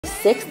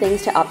6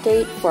 things to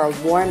update for a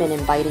warm and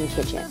inviting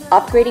kitchen.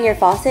 Upgrading your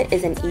faucet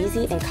is an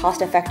easy and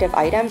cost-effective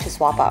item to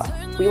swap out.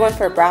 We went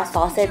for a brass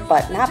faucet,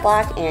 but matte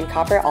black and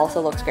copper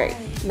also looks great.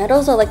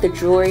 Metals are like the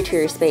jewelry to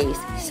your space,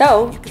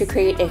 so to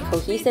create a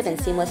cohesive and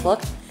seamless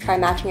look, try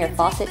matching your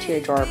faucet to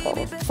your drawer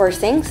pulls. For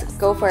sinks,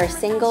 go for a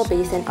single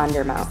basin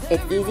undermount.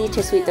 It's easy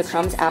to sweep the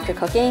crumbs after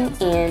cooking,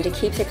 and it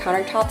keeps your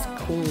countertops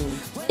clean.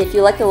 If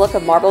you like the look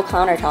of marble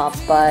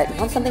countertops but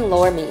want something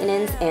lower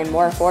maintenance and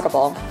more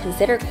affordable,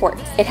 consider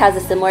Quartz. It has a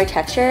similar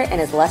texture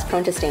and is less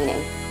prone to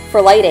staining.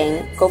 For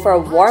lighting, go for a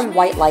warm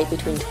white light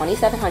between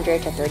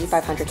 2700 to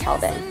 3500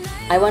 Kelvin.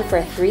 I went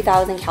for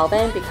 3000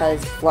 Kelvin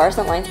because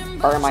fluorescent lights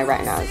are my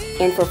retinas.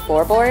 And for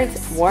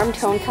floorboards, warm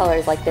tone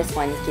colors like this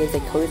one gives a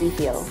cozy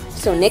feel.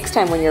 So next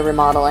time when you're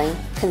remodeling,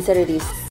 consider these